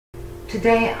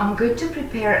Today I'm going to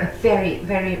prepare a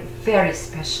very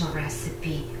special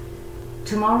recipe.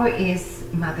 Tomorrow is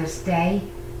Mother's Day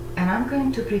and I'm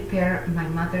going to prepare my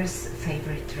mother's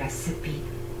favorite recipe,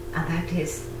 and that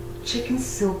is chicken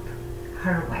soup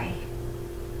her way.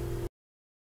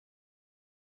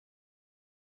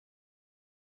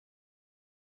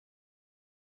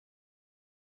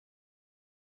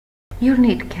 You'll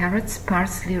need carrots,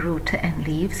 parsley root and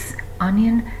leaves,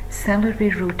 onion, celery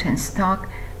root and stalk,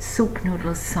 soup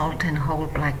noodles, salt and whole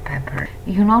black pepper.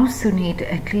 You'll also need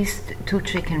at least 2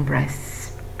 chicken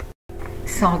breasts.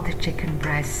 Salt the chicken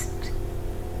breast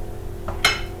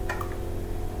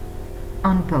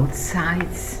on both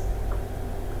sides.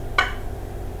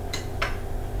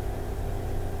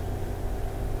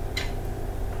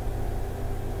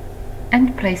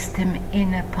 And place them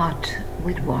in a pot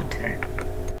with water.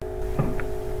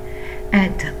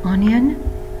 Add onion,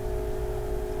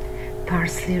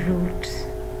 parsley root,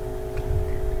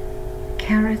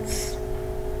 carrots,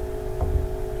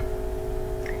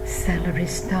 celery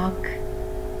stalk,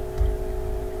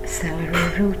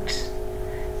 celery root,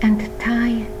 and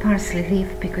Thai parsley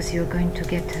leaf because you're going to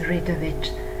get rid of it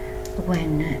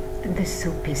when the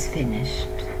soup is finished.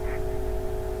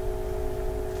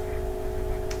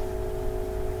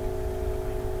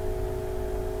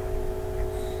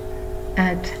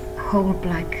 Add whole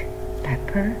black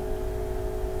pepper.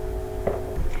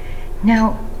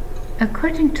 Now,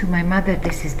 according to my mother,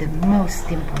 this is the most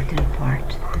important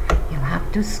part. You have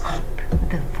to scoop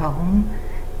the foam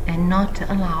and not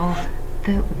allow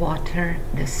the water,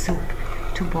 the soup,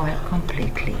 to boil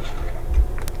completely.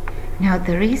 Now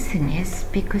the reason is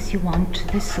because you want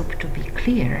the soup to be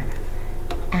clear,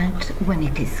 and when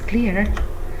it is clear,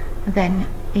 then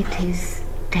it is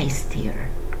tastier.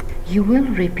 You will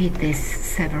repeat this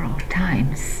several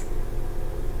times.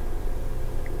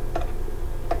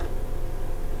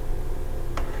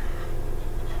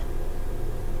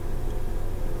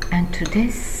 And to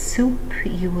this soup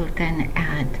you will then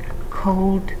add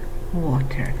cold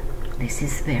water. This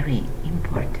is very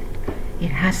important.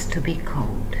 It has to be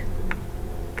cold.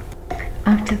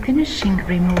 After finishing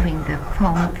removing the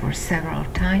foam for several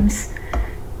times,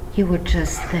 you would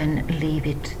just then leave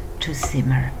it to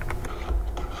simmer.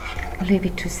 Leave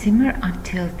it to simmer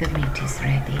until the meat is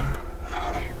ready.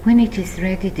 When it is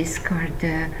ready, discard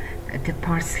the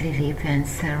parsley leaf and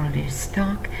celery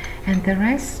stalk, and the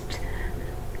rest,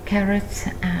 carrots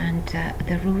and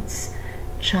the roots,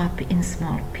 chop in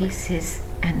small pieces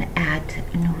and add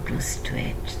noodles to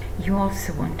it. You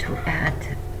also want to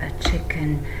add a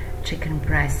chicken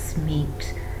breast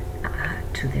meat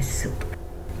to the soup.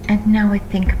 And now I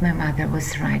think my mother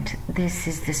was right. This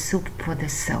is the soup for the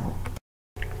soul,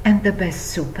 and the best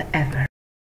soup ever.